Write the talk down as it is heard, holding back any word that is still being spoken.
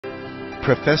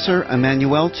Professor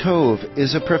Emmanuel Tov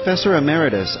is a professor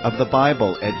emeritus of the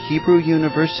Bible at Hebrew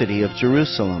University of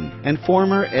Jerusalem and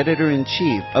former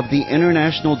editor-in-chief of the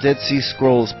International Dead Sea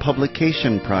Scrolls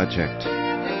Publication Project.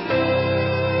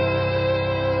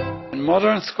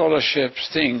 Modern scholarship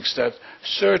thinks that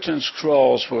certain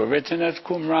scrolls were written at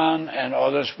Qumran and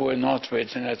others were not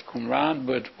written at Qumran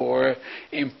but were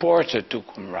imported to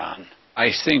Qumran.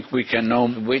 I think we can know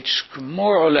which,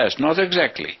 more or less, not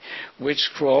exactly, which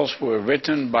scrolls were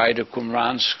written by the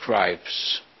Qumran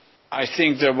scribes. I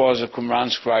think there was a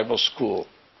Qumran scribal school.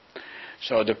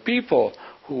 So the people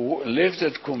who lived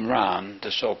at Qumran,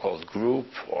 the so-called group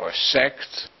or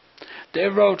sect, they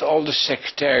wrote all the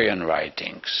sectarian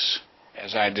writings.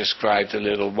 As I described a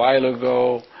little while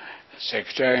ago,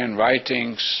 sectarian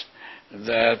writings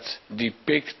that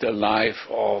depict the life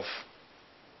of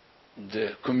the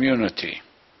community.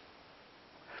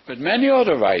 But many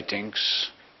other writings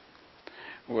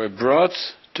were brought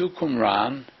to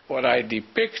Qumran. What I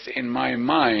depict in my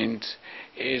mind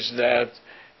is that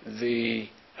the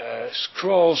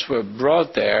scrolls were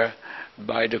brought there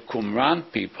by the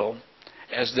Qumran people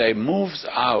as they moved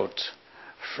out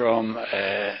from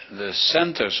the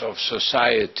centers of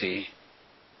society,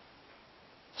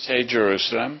 say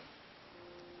Jerusalem,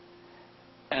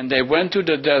 and they went to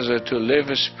the desert to live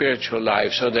a spiritual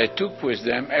life, so they took with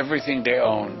them everything they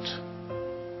owned,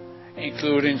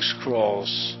 including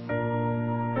scrolls.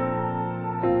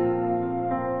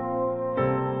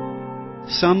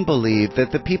 Some believe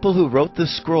that the people who wrote the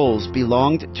scrolls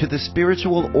belonged to the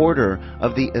spiritual order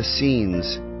of the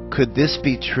Essenes. Could this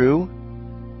be true?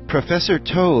 Professor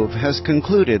Tov has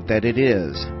concluded that it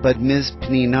is, but Ms.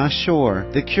 Pnina Shor,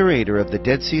 the curator of the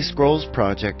Dead Sea Scrolls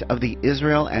project of the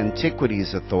Israel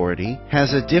Antiquities Authority,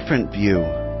 has a different view.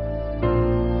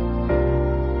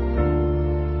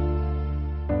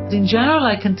 In general,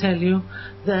 I can tell you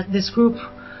that this group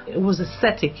was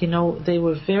ascetic. They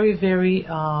were very, very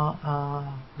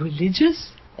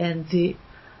religious, and the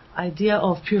idea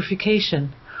of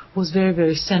purification was very,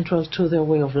 very central to their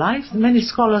way of life. Many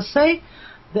scholars say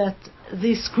that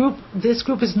this group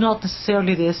is not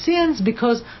necessarily the Essenes,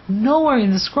 because nowhere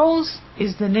in the scrolls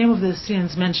is the name of the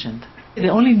Essenes mentioned. The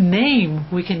only name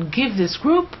we can give this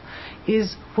group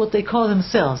is what they call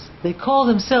themselves. They call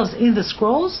themselves in the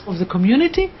scrolls of the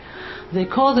community, they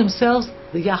call themselves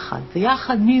the Yachad. The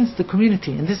Yachad means the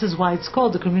community, and this is why it's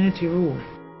called the community rule.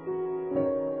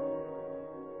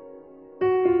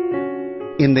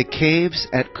 In the caves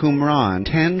at Qumran,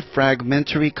 10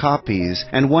 fragmentary copies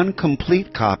and 1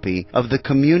 complete copy of the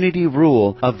community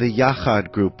rule of the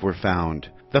Yachad group were found.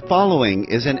 The following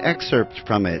is an excerpt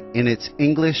from it in its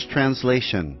English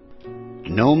translation.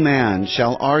 "No man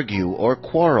shall argue or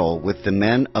quarrel with the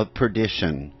men of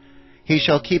perdition. He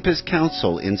shall keep his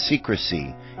counsel in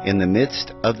secrecy in the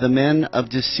midst of the men of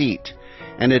deceit,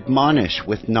 and admonish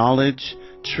with knowledge,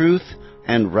 truth,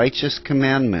 and righteous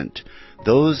commandment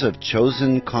those of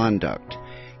chosen conduct,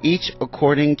 each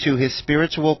according to his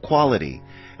spiritual quality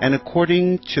and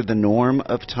according to the norm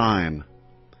of time.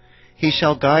 He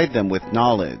shall guide them with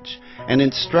knowledge and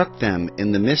instruct them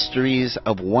in the mysteries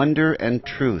of wonder and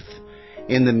truth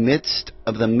in the midst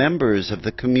of the members of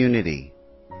the community.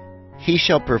 He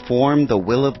shall perform the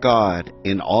will of God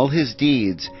in all his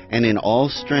deeds and in all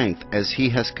strength as he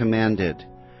has commanded.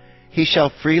 He shall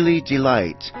freely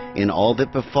delight in all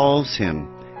that befalls him,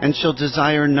 and shall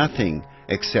desire nothing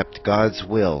except God's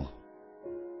will."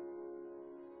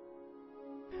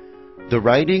 The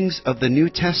writings of the New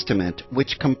Testament,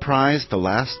 which comprise the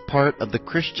last part of the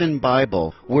Christian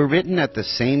Bible, were written at the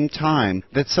same time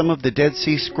that some of the Dead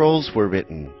Sea Scrolls were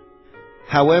written.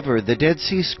 However, the Dead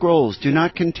Sea Scrolls do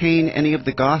not contain any of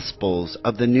the Gospels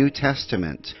of the New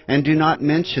Testament and do not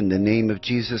mention the name of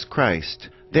Jesus Christ.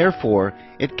 Therefore,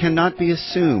 it cannot be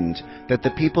assumed that the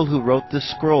people who wrote the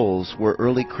scrolls were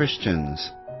early Christians.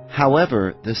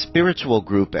 However, the spiritual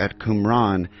group at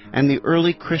Qumran and the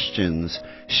early Christians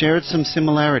shared some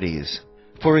similarities.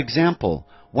 For example,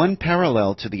 one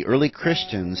parallel to the early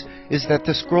Christians is that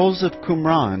the scrolls of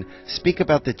Qumran speak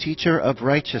about the teacher of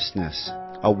righteousness,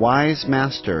 a wise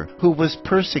master who was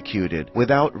persecuted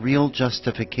without real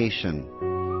justification.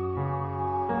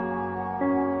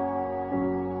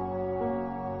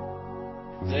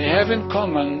 They have in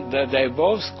common that they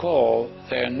both call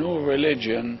their new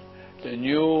religion the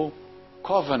New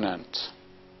Covenant,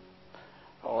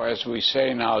 or as we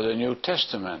say now, the New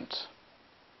Testament.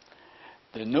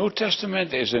 The New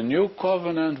Testament is a new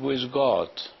covenant with God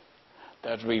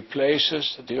that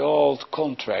replaces the old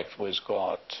contract with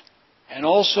God. And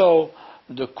also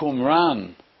the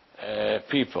Qumran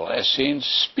people, Essenes,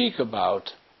 speak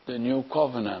about the new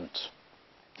covenant.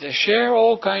 They share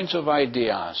all kinds of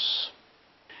ideas.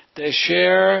 They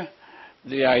share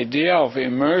the idea of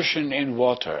immersion in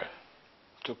water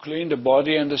to clean the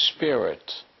body and the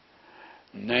spirit,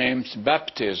 named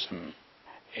baptism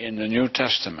in the New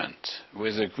Testament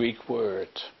with a Greek word.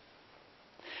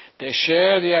 They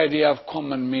share the idea of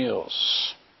common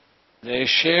meals. They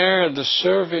share the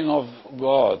serving of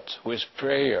God with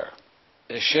prayer.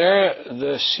 They share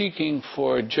the seeking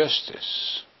for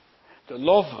justice, the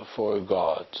love for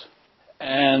God.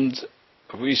 And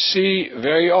we see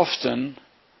very often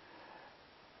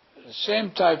the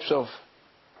same types of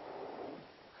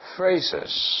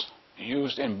phrases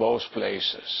used in both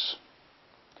places.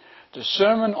 The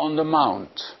Sermon on the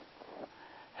Mount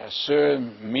has the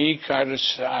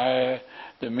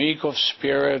meek of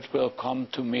spirit will come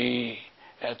to me,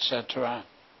 etc.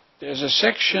 There's a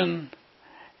section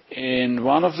in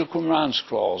one of the Qumran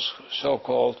Scrolls,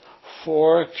 so-called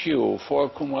 4Q, 4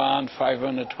 Qumran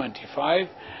 525,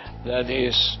 that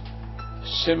is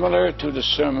similar to the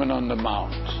Sermon on the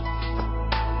Mount.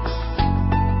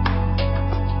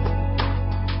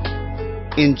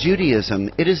 In Judaism,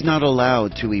 it is not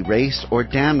allowed to erase or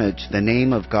damage the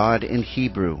name of God in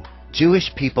Hebrew.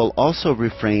 Jewish people also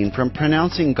refrain from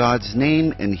pronouncing God's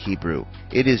name in Hebrew.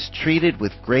 It is treated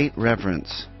with great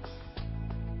reverence.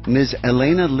 Ms.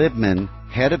 Elena Libman,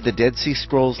 head of the Dead Sea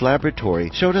Scrolls Laboratory,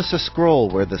 showed us a scroll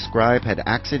where the scribe had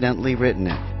accidentally written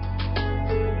it.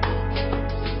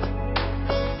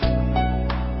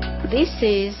 This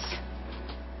is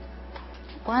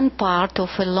one part of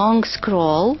a long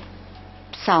scroll,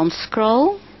 Psalm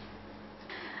scroll,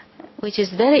 which is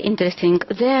very interesting.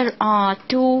 There are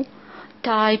two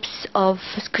types of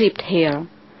script here.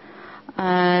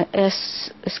 A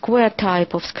square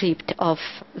type of script of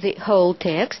the whole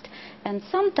text, and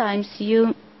sometimes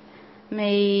you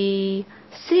may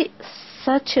see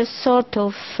such a sort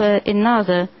of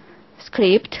another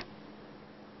script,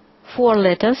 4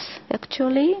 letters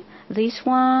actually, this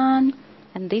one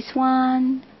and this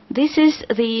one. This is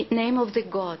the name of the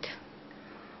god,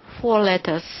 4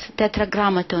 letters,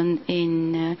 tetragrammaton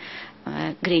in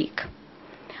Greek.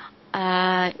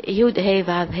 Yud, Hey,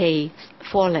 Vav, Hey,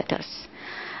 4 letters.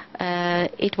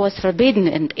 It was forbidden,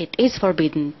 and it is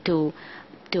forbidden to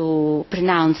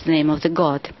pronounce the name of the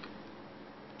god.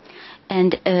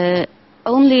 And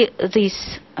only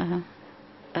these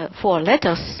 4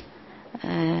 letters,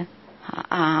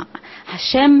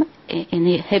 Hashem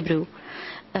in Hebrew,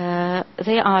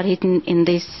 they are written in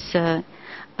this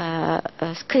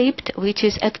script, which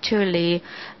is actually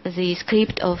the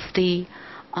script of the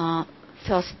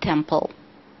first temple.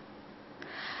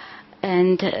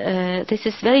 And this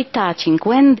is very touching.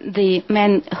 When the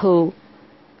man who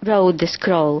wrote the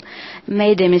scroll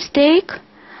made a mistake,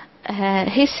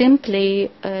 he simply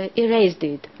erased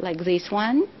it, like this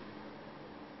one,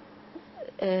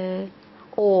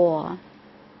 or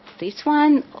this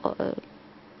one,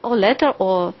 or letter,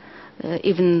 or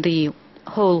even the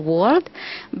whole word.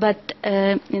 But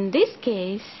in this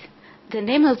case, the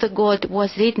name of the god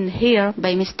was written here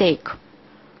by mistake.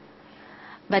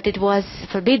 But it was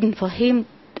forbidden for him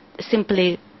to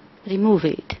simply remove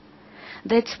it.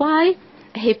 That's why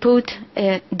he put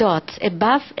dots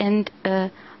above and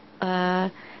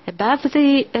above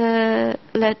the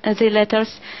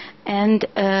letters and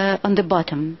on the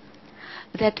bottom.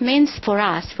 That means for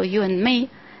us, for you and me,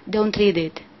 don't read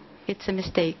it. It's a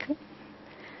mistake.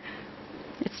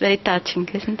 It's very touching,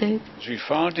 isn't it? We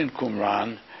found in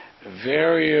Qumran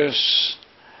various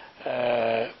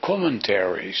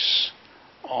commentaries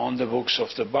on the books of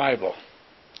the Bible.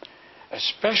 A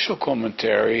special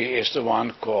commentary is the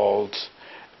one called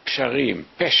Psharim,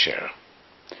 Pesher.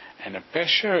 And a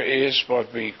Pesher is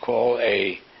what we call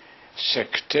a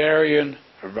sectarian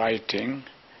writing,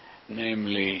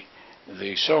 namely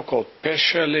the so-called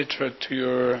Pesher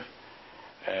literature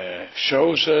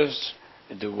shows us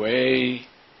the way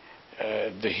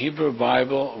the Hebrew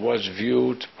Bible was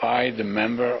viewed by the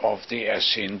member of the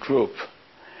Essene group.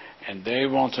 And they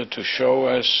wanted to show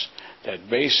us that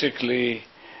basically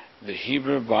the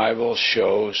Hebrew Bible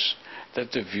shows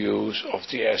that the views of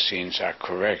the Essenes are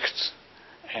correct,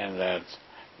 and that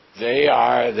they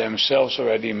are themselves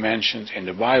already mentioned in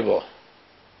the Bible.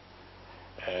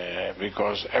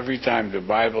 Because every time the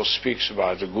Bible speaks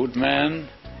about the good man,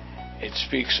 it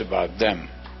speaks about them,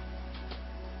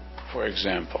 for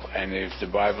example. And if the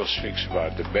Bible speaks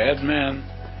about the bad man,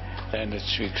 then it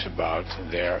speaks about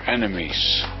their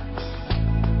enemies.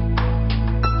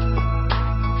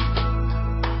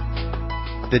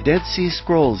 The Dead Sea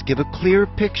Scrolls give a clear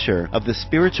picture of the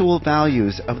spiritual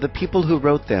values of the people who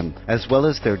wrote them, as well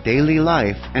as their daily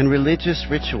life and religious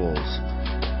rituals.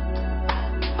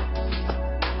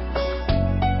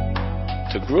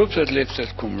 The group that lived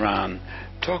at Qumran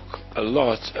talk a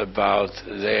lot about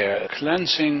their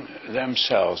cleansing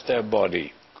themselves, their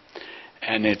body.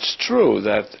 And it's true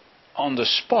that on the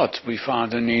spot we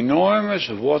found an enormous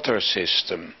water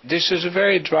system. This is a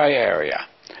very dry area,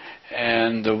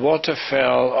 and the water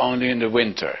fell only in the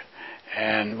winter.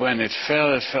 And when it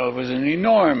fell with an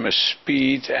enormous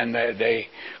speed, and they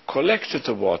collected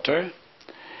the water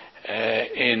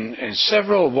in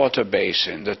several water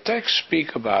basins. The texts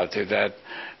speak about it, that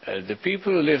the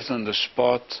people who lived on the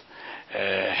spot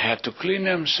had to clean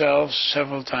themselves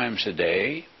several times a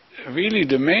day. Really,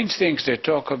 the main things they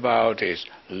talk about is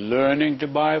learning the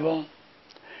Bible,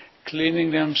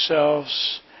 cleaning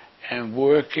themselves, and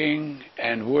working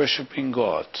and worshiping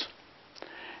God.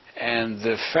 And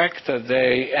the fact that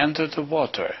they entered the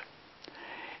water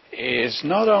is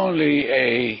not only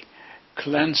a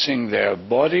cleansing their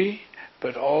body,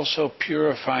 but also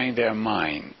purifying their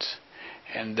mind.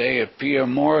 And they appear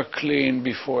more clean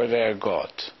before their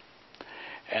God.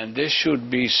 And this should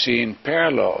be seen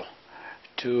parallel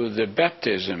to the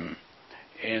baptism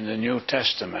in the New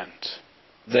Testament.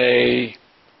 They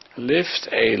lived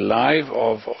a life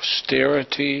of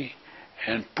austerity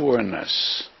and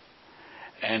poorness.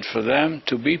 And for them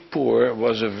to be poor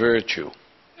was a virtue.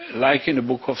 Like in the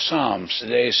book of Psalms,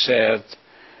 they said,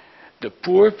 the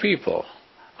poor people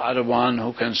are the one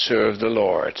who can serve the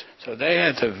Lord. So they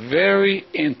had a very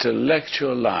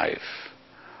intellectual life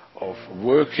of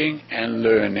working and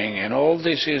learning, and all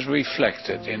this is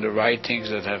reflected in the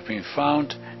writings that have been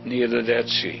found near the Dead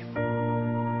Sea.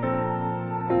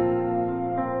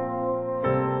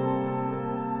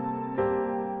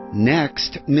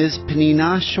 Next, Ms.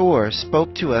 Pnina Shor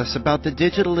spoke to us about the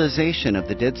digitalization of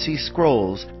the Dead Sea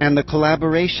Scrolls and the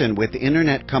collaboration with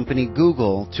internet company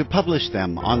Google to publish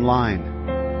them online.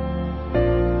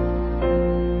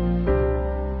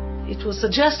 It was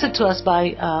suggested to us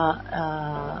by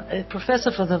a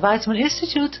professor from the Weizmann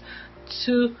Institute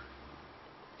to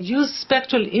use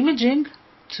spectral imaging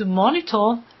to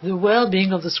monitor the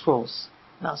well-being of the scrolls.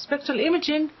 Now, spectral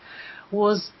imaging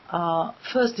was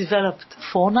first developed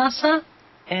for NASA,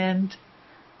 and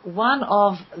one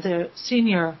of their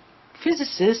senior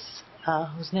physicists,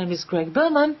 whose name is Greg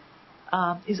Berman,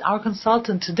 is our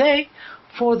consultant today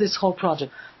for this whole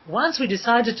project. Once we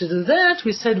decided to do that,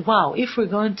 we said, wow, if we're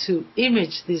going to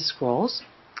image these scrolls,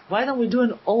 why don't we do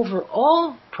an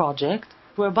overall project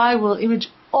whereby we'll image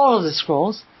all of the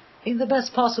scrolls in the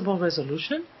best possible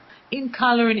resolution, in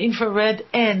color, in infrared,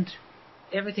 and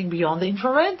everything beyond the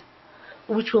infrared,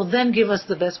 which will then give us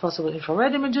the best possible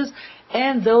infrared images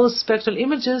and those spectral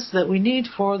images that we need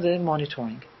for the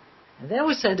monitoring. And then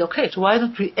we said, okay, so why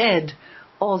don't we add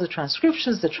all the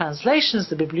transcriptions, the translations,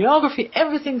 the bibliography,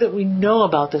 everything that we know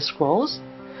about the scrolls.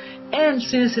 And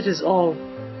since it is all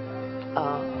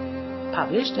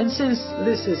published, and since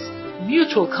this is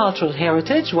mutual cultural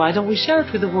heritage, why don't we share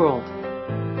it with the world?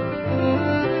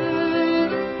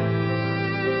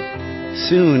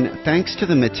 Soon, thanks to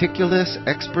the meticulous,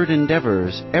 expert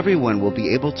endeavors, everyone will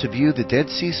be able to view the Dead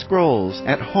Sea Scrolls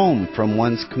at home from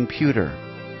one's computer.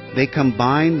 They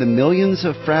combine the millions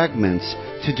of fragments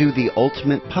to do the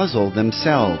ultimate puzzle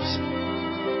themselves.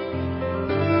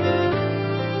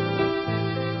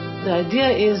 The idea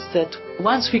is that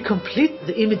once we complete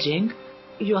the imaging,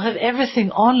 you'll have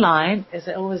everything online. As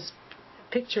I always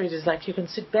picture it, is like you can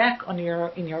sit back on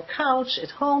in your couch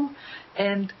at home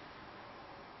and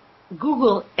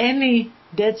Google any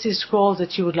Dead Sea Scroll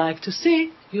that you would like to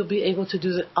see. You'll be able to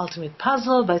do the ultimate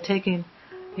puzzle by taking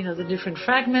the different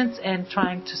fragments and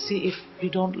trying to see if you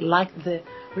don't like the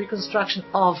reconstruction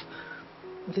of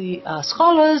the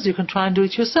scholars, you can try and do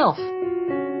it yourself.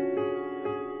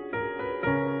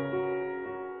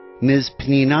 Ms.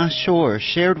 Pnina Shor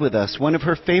shared with us one of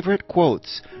her favorite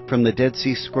quotes from the Dead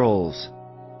Sea Scrolls.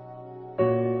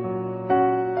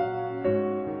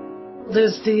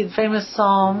 There's the famous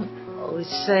psalm which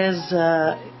says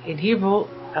in Hebrew,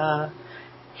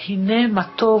 Hine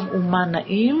matov u'ma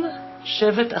na'im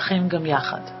shevet achim gam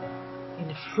yachad. In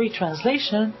a free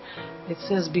translation, it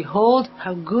says, behold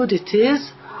how good it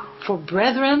is for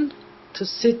brethren to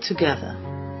sit together.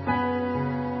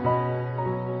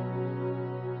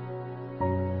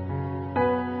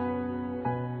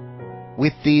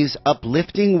 With these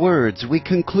uplifting words, we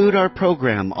conclude our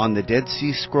program on the Dead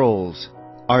Sea Scrolls.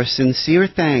 Our sincere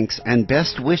thanks and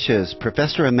best wishes,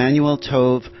 Professor Emmanuel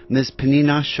Tov, Ms.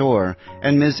 Pnina Shor,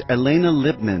 and Ms. Elena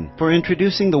Libman, for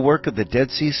introducing the work of the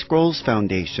Dead Sea Scrolls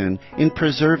Foundation in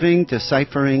preserving,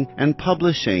 deciphering, and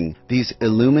publishing these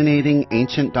illuminating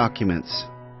ancient documents.